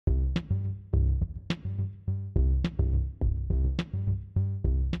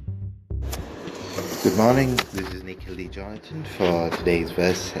Good morning, this is Nikhil D. Jonathan for today's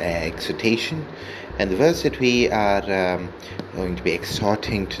verse exhortation. And the verse that we are going to be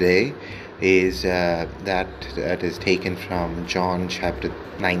exhorting today is that is taken from John chapter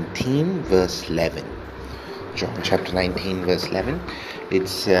 19, verse 11. John chapter 19, verse 11.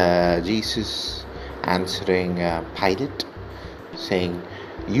 It's Jesus answering Pilate, saying,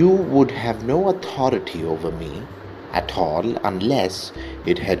 "You would have no authority over me at all unless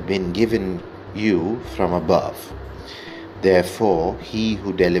it had been given you from above. Therefore, he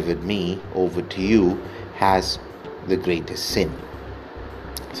who delivered me over to you has the greatest sin."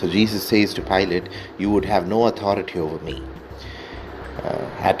 So Jesus says to Pilate, "You would have no authority over me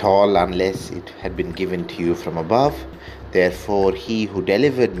at all unless it had been given to you from above. Therefore, he who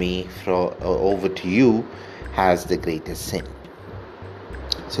delivered me over to you has the greatest sin."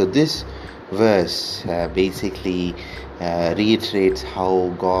 So this verse basically reiterates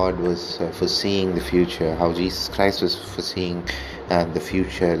how God was foreseeing the future, how Jesus Christ was foreseeing the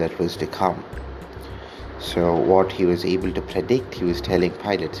future that was to come. So what he was able to predict, he was telling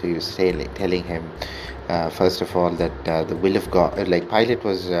Pilate. So he was telling him, first of all, that the will of God, like Pilate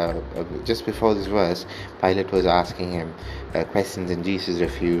was, just before this verse, Pilate was asking him questions, and Jesus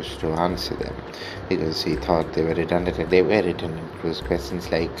refused to answer them because he thought they were redundant, and they were redundant. It was questions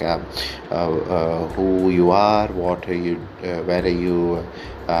like who you are, what are you, where are you,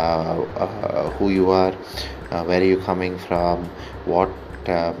 who you are, where are you coming from, what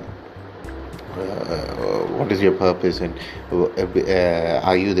is your purpose, and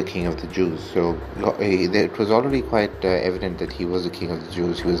are you the king of the Jews? So it was already quite evident that he was the king of the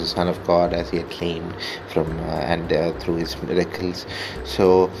Jews. He was the son of God, as he had claimed from and through his miracles.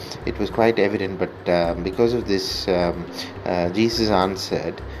 So it was quite evident, but because of this, Jesus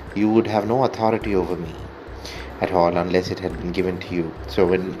answered, "You would have no authority over me at all unless it had been given to you." So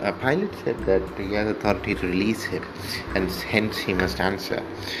when Pilate said that he has authority to release him, and hence he must answer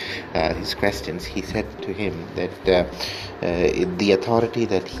his questions, he said to him that the authority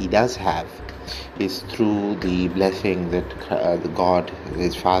that he does have is through the blessing that God,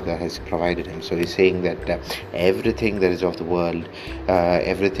 his Father, has provided him. So he's saying that everything that is of the world,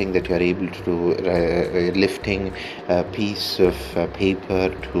 everything that you are able to do, lifting a piece of paper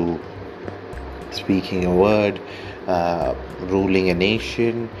to speaking a word, ruling a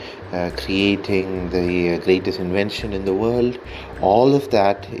nation, creating the greatest invention in the world, all of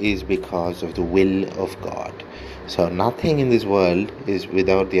that is because of the will of God. So nothing in this world is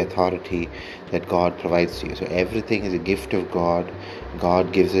without the authority that God provides to you. So everything is a gift of God.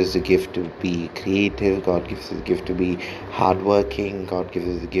 God gives us the gift to be creative. God gives us the gift to be hardworking. God gives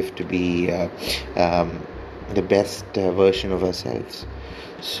us the gift to be the best version of ourselves.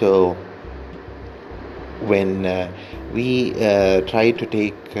 So when we try to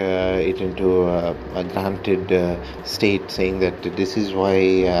take it into a granted state, saying that this is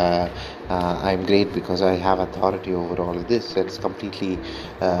why I'm great because I have authority over all of this, that's completely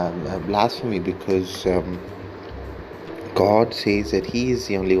blasphemy, because God says that He is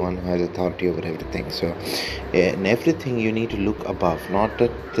the only one who has authority over everything. So in everything you need to look above, not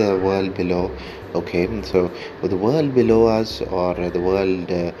at the world below. Okay, so the world below us, or the world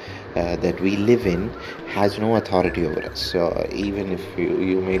that we live in, has no authority over us. So even if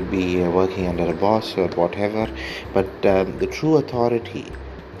you may be working under a boss or whatever, but the true authority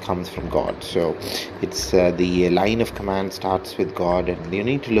comes from God. So it's the line of command starts with God, and you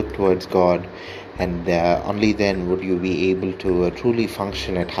need to look towards God, and only then would you be able to truly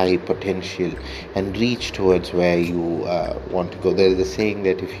function at high potential and reach towards where you want to go. There is a saying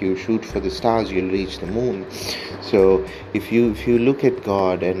that if you shoot for the stars, you'll reach the moon. So if you look at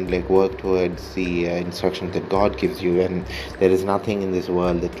God and work towards the instructions that God gives you, and there is nothing in this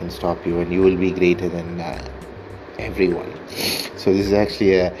world that can stop you, and you will be greater than everyone. So this is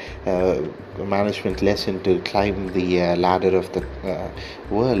actually a management lesson to climb the ladder of the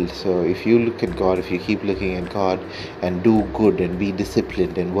world. So if you look at God, if you keep looking at God and do good and be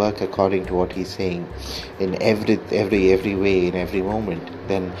disciplined and work according to what He's saying in every way, in every moment,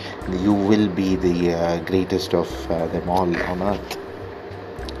 then you will be the greatest of them all on earth.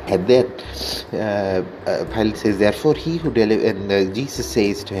 And then Pilate says, "Therefore he who delivered," and Jesus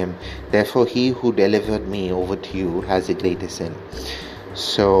says to him, "Therefore he who delivered me over to you has the greatest sin."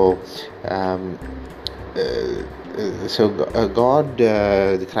 So God,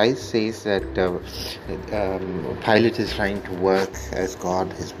 Christ says that Pilate is trying to work as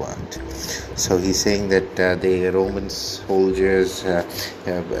God has worked. So he's saying that the Roman soldiers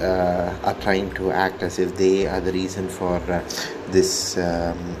are trying to act as if they are the reason for this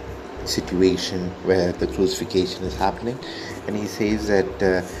situation where the crucifixion is happening. And he says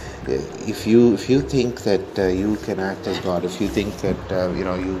that if you think that you can act as God, if you think that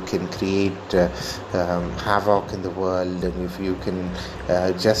you can create havoc in the world, and if you can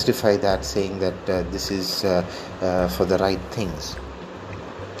justify that, saying that this is for the right things,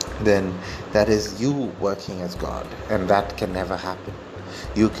 then that is you working as God, and that can never happen.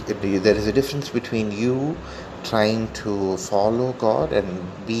 There is a difference between you trying to follow God and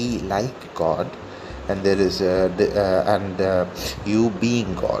be like God, and there is you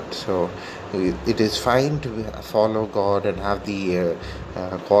being God. So it is fine to follow God and have the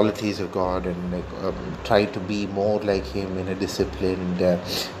qualities of God, and try to be more like Him in a disciplined,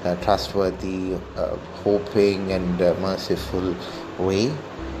 trustworthy, hoping and merciful way,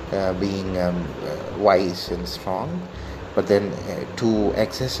 being wise and strong. But then to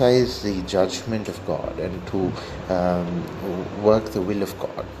exercise the judgment of God and to work the will of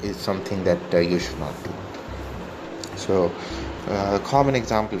God is something that you should not do. So a common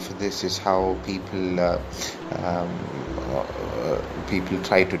example for this is how people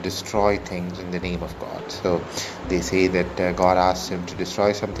try to destroy things in the name of God. So they say that God asks them to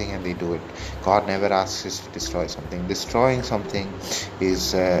destroy something, and they do it. God never asks us to destroy something. Destroying something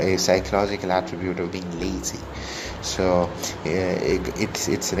is a psychological attribute of being lazy. So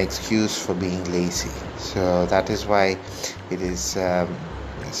it's an excuse for being lazy. So that is why it is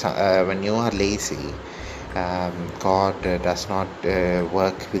when you are lazy, God does not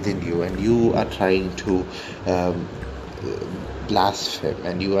work within you, and you are trying to blaspheme,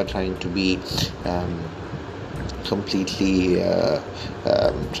 and you are trying to be completely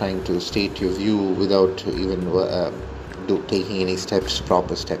trying to state your view without even taking any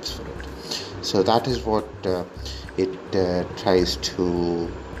proper steps for it. So that is what it tries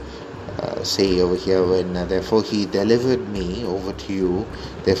to say over here, when therefore he delivered me over to you,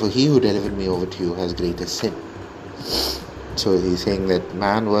 therefore he who delivered me over to you has greater sin. So he's saying that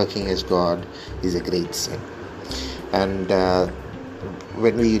man working as God is a great sin. And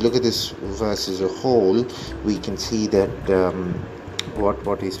when we look at this verse as a whole, we can see that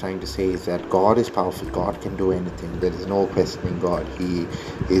what he's trying to say is that God is powerful. God can do anything. There is no questioning God. He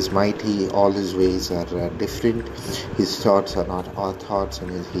is mighty. All his ways are different. His thoughts are not our thoughts,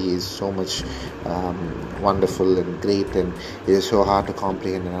 and he is so much wonderful and great, and it is so hard to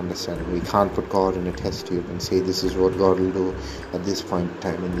comprehend and understand. We can't put God in a test tube and say this is what God will do at this point in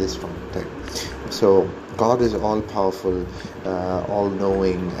time, in this point in time. So God is all powerful, all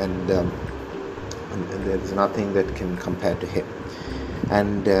knowing, and there is nothing that can compare to him.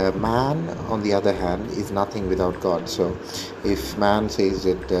 And man, on the other hand, is nothing without God. So if man says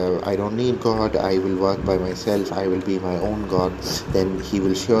that I don't need God, I will work by myself, I will be my own God, then he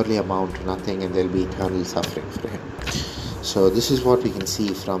will surely amount to nothing, and there will be eternal suffering for him. So this is what we can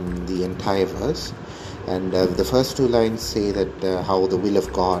see from the entire verse. And the first two lines say that how the will of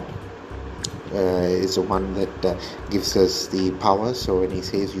God is the one that gives us the power. So when he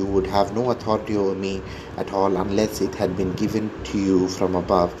says you would have no authority over me at all unless it had been given to you from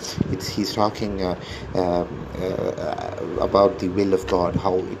above, he's talking about the will of God,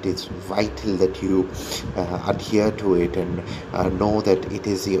 how it is vital that you adhere to it and know that it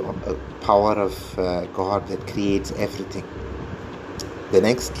is the power of God that creates everything. The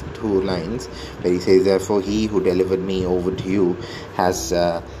next two lines where he says therefore he who delivered me over to you has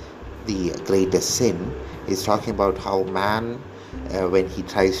the greatest sin, is talking about how man, when he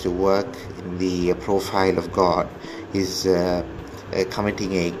tries to work in the profile of God, is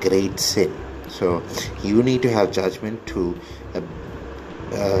committing a great sin. So you need to have judgment to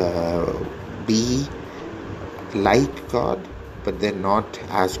be like God, but then not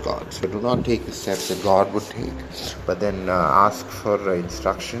as God. So do not take the steps that God would take, but then ask for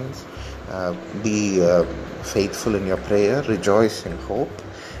instructions, be faithful in your prayer, rejoice in hope,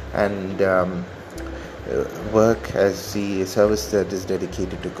 and work as the service that is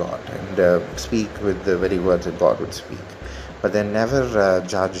dedicated to God, and speak with the very words that God would speak. But then never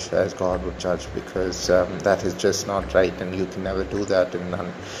judge as God would judge, because that is just not right, and you can never do that,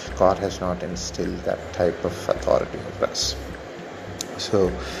 and God has not instilled that type of authority over us.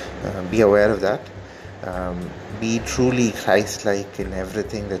 So be aware of that. Be truly Christ-like in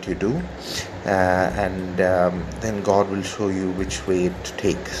everything that you do, and then God will show you which way to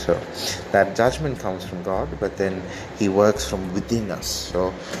take. So that judgment comes from God, but then he works from within us.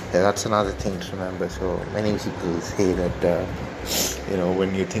 So that's another thing to remember. So many people say that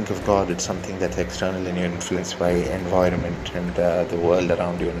when you think of God, it's something that's external and you're influenced by environment and the world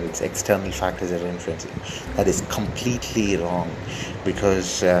around you, and it's external factors that are influencing. That is completely wrong,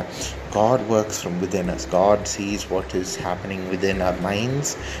 because God works from within us. God sees what is happening within our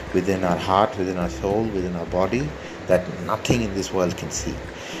minds, within our heart, within our soul, within our body, that nothing in this world can see.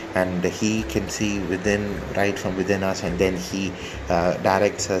 And He can see right from within us, and then He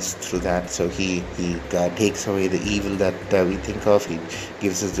directs us through that. So He takes away the evil that we think of. He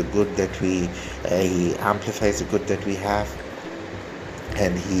gives us the good that He amplifies the good that we have,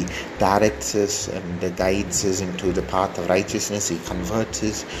 and He directs us and guides us into the path of righteousness. He converts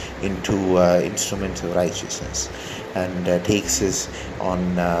us into instruments of righteousness, and takes us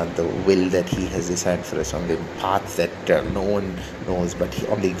on the will that He has designed for us, on the path that no one knows, but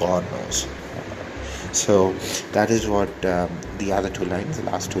only God knows. So that is what the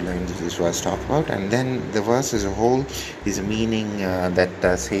last two lines of this verse talk about. And then the verse as a whole is a meaning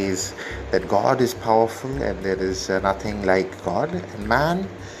that says that God is powerful and there is nothing like God, and man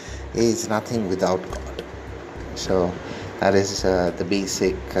is nothing without God. So that is the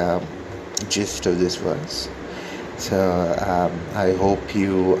basic gist of this verse. So I hope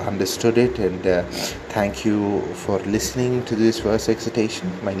you understood it, and thank you for listening to this verse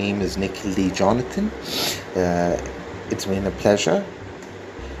exhortation. My name is Nikhil D. Jonathan. It's been a pleasure.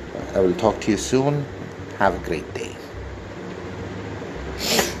 I will talk to you soon. Have a great day.